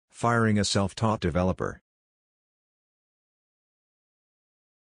Firing a self-taught developer.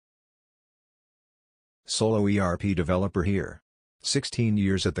 Solo ERP developer here. 16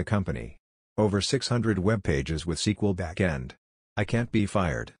 years at the company. Over 600 web pages with SQL backend. I can't be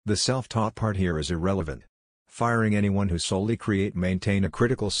fired. The self-taught part here is irrelevant. Firing anyone who solely maintain a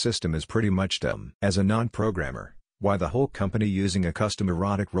critical system is pretty much dumb. As a non-programmer, why the whole company using a custom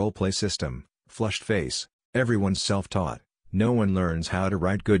erotic roleplay system? Flushed face. Everyone's self-taught. No one learns how to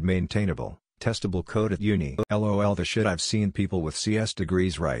write good maintainable, testable code at uni. LOL, the shit I've seen people with CS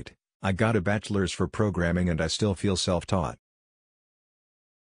degrees write. I got a bachelor's for programming and I still feel self-taught.